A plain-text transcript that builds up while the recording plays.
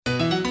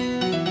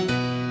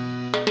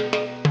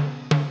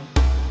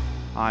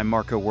I'm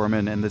Marco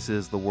Werman, and this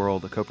is The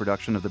World, a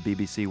co-production of the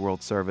BBC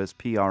World Service,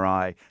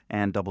 PRI,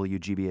 and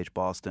WGBH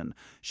Boston.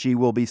 She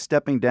will be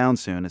stepping down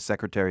soon as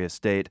Secretary of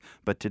State,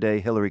 but today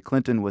Hillary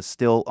Clinton was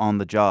still on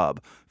the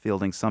job,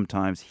 fielding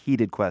sometimes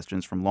heated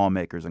questions from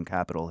lawmakers on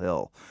Capitol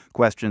Hill.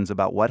 Questions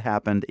about what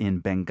happened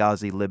in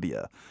Benghazi,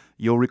 Libya.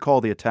 You'll recall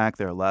the attack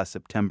there last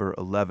September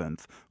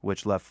 11th,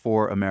 which left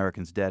 4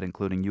 Americans dead,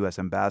 including U.S.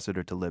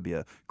 Ambassador to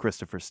Libya,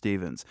 Christopher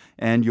Stevens.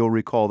 And you'll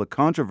recall the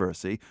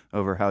controversy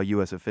over how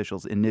U.S.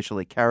 officials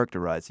initially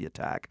characterized the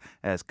attack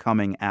as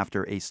coming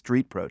after a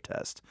street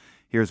protest.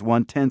 Here's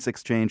one tense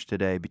exchange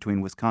today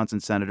between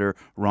Wisconsin Senator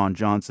Ron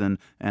Johnson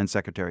and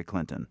Secretary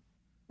Clinton.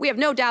 We have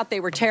no doubt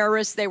they were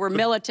terrorists, they were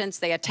militants,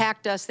 they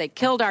attacked us, they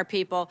killed our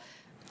people.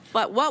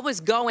 But what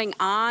was going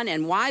on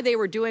and why they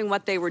were doing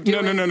what they were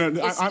doing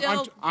No.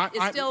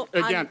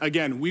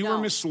 Again, we were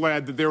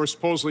misled that there were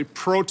supposedly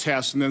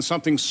protests and then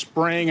something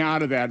sprang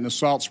out of that, an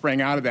assault sprang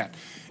out of that.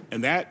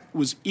 And that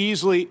was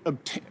easily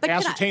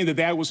ascertained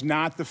that was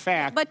not the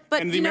fact.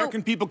 And the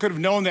American people could have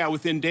known that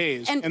within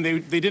days, and they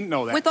didn't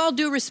know that. With all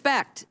due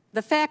respect,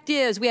 the fact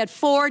is we had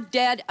 4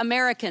 dead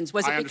Americans.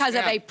 Was it because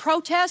of a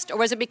protest, or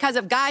was it because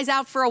of guys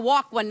out for a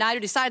walk one night who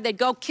decided they'd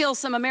go kill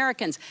some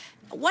Americans?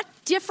 What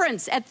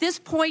difference at this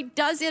point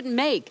does it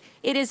make?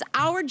 It is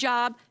our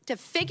job to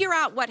figure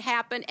out what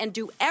happened and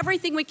do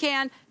everything we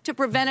can to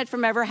prevent it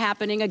from ever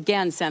happening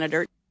again,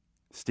 Senator.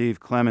 Steve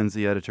Clemons,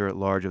 the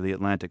editor-at-large of The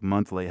Atlantic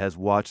Monthly, has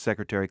watched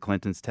Secretary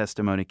Clinton's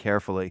testimony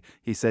carefully.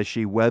 He says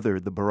she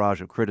weathered the barrage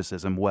of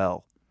criticism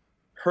well.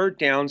 Her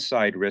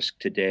downside risk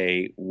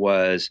today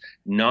was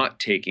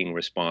not taking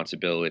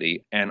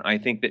responsibility, and I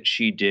think that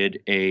she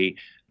did a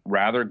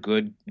rather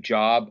good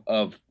job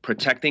of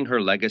protecting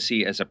her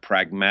legacy as a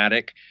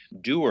pragmatic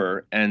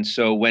doer. And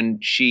so when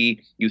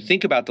you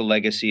think about the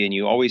legacy, and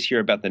you always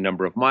hear about the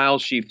number of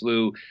miles she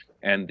flew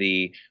and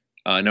the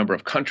number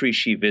of countries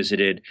she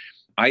visited,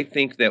 I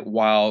think that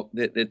while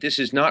that this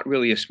is not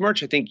really a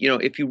smirch, I think,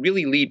 if you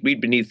really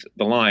read beneath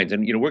the lines,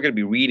 and, we're going to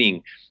be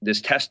reading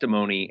this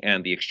testimony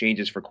and the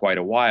exchanges for quite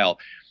a while,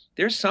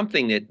 there's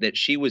something that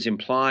she was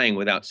implying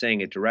without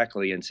saying it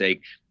directly, and saying,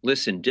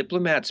 listen,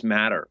 diplomats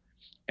matter.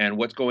 And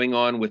what's going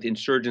on with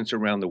insurgents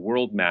around the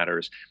world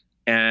matters.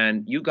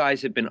 And you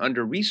guys have been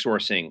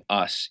under-resourcing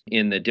us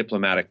in the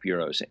diplomatic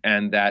bureaus.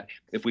 And that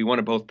if we want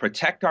to both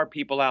protect our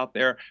people out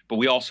there, but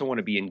we also want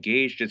to be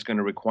engaged, it's going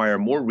to require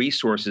more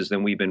resources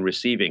than we've been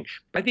receiving.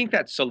 I think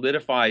that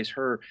solidifies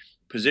her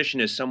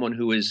position as someone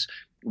who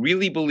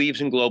really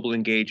believes in global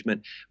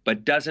engagement,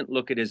 but doesn't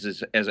look at it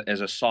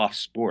as a soft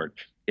sport.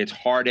 It's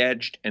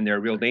hard-edged, and there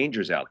are real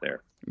dangers out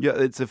there. Yeah,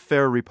 it's a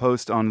fair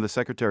repost on the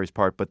Secretary's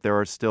part, but there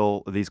are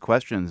still these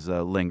questions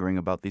lingering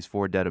about these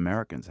 4 dead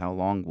Americans. How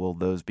long will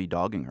those be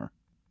dogging her?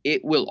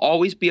 It will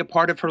always be a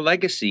part of her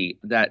legacy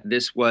that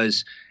this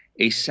was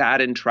a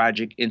sad and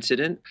tragic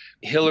incident.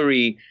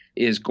 Hillary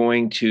is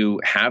going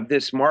to have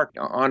this mark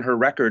on her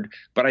record,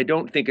 but I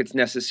don't think it's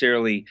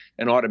necessarily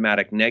an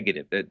automatic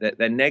negative.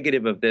 The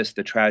negative of this,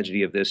 the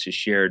tragedy of this, is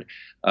shared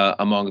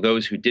among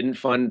those who didn't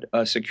fund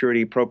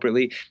security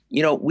appropriately.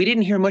 We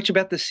didn't hear much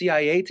about the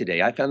CIA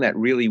today. I found that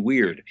really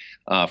weird,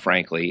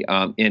 frankly.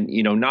 And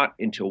not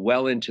until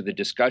well into the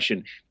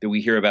discussion that we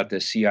hear about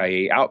the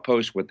CIA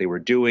outpost, what they were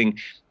doing,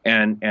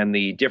 and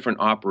the different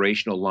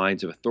operational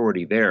lines of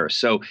authority there.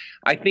 So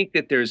I think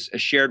that there's a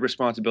shared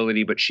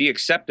responsibility, but she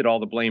accepted all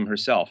the blame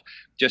herself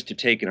just to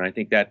take it. And I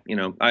think that,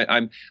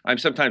 I'm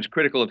sometimes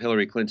critical of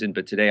Hillary Clinton,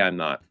 but today I'm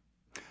not.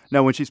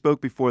 Now, when she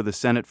spoke before the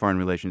Senate Foreign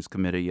Relations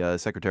Committee,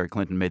 Secretary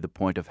Clinton made the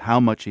point of how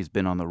much she's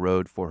been on the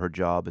road for her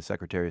job as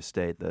Secretary of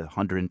State, the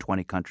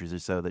 120 countries or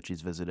so that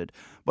she's visited.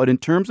 But in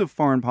terms of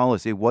foreign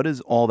policy, what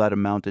has all that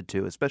amounted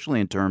to, especially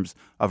in terms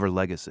of her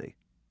legacy?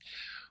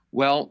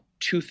 Well,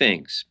 2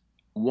 things.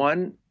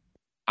 One,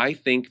 I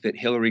think that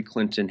Hillary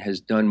Clinton has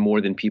done more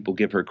than people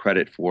give her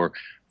credit for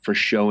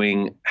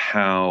showing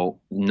how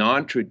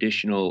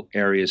non-traditional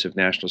areas of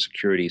national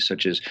security,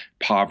 such as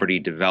poverty,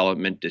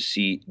 development,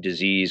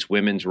 disease,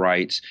 women's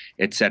rights,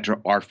 et cetera,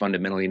 are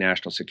fundamentally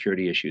national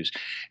security issues.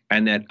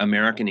 And that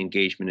American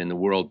engagement in the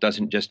world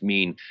doesn't just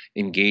mean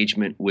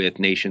engagement with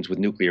nations with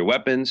nuclear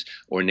weapons,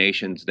 or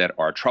nations that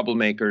are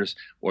troublemakers,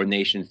 or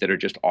nations that are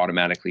just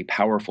automatically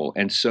powerful.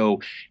 And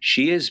so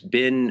she has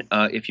been,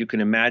 if you can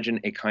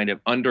imagine, a kind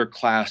of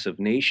underclass of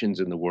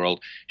nations in the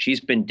world. She's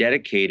been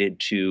dedicated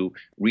to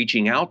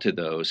reaching out to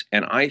those.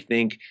 And I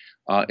think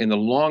in the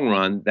long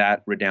run,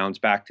 that redounds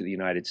back to the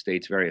United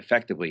States very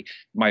effectively.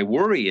 My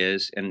worry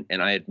is, and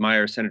I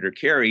admire Senator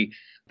Kerry,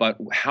 but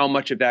how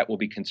much of that will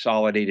be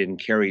consolidated and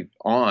carried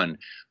on,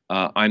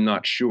 I'm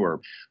not sure.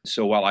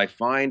 So while I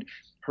find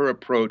her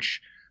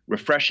approach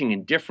refreshing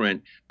and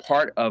different,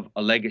 part of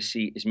a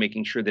legacy is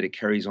making sure that it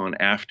carries on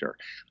after.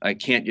 It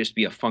can't just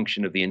be a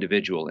function of the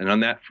individual. And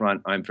on that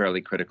front, I'm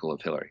fairly critical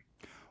of Hillary.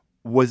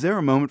 Was there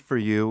a moment for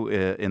you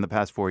in the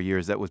past 4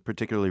 years that was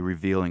particularly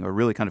revealing or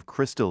really kind of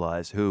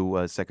crystallized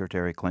who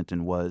Secretary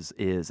Clinton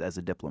is as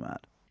a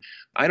diplomat?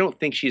 I don't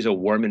think she's a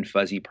warm and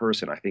fuzzy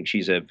person. I think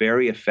she's a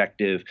very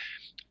effective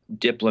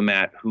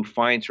diplomat who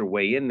finds her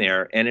way in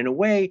there. And in a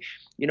way,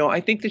 I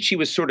think that she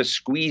was sort of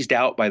squeezed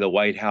out by the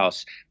White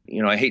House.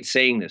 I hate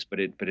saying this, but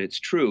it's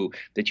true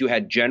that you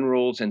had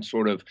generals and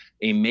sort of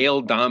a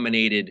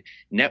male-dominated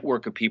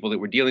network of people that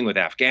were dealing with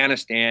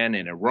Afghanistan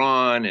and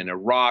Iran and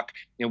Iraq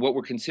and what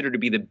were considered to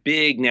be the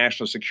big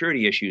national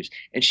security issues.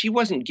 And she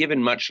wasn't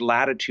given much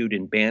latitude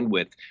and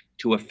bandwidth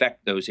to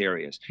affect those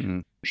areas.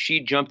 Mm-hmm. She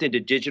jumped into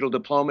digital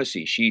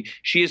diplomacy. She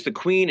is the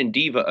queen and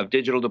diva of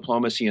digital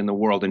diplomacy in the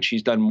world, and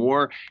she's done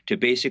more to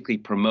basically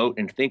promote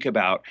and think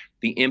about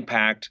the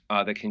impact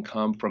that can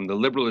come from the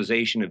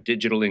liberalization of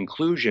digital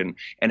inclusion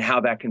and how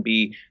that can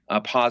be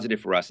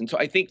positive for us. And so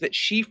I think that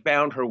she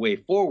found her way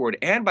forward,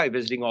 and by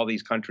visiting all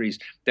these countries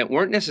that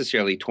weren't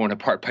necessarily torn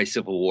apart by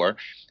civil war,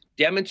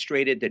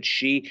 demonstrated that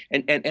she,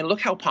 and look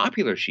how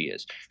popular she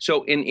is.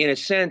 So in a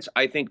sense,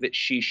 I think that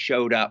she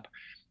showed up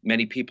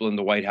many people in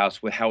the White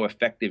House with how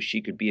effective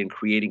she could be in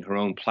creating her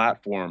own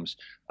platforms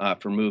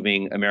for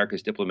moving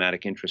America's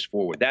diplomatic interests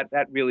forward.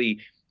 That really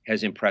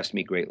has impressed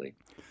me greatly.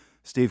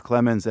 Steve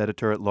Clemons,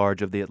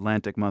 editor-at-large of The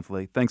Atlantic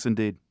Monthly. Thanks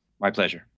indeed. My pleasure.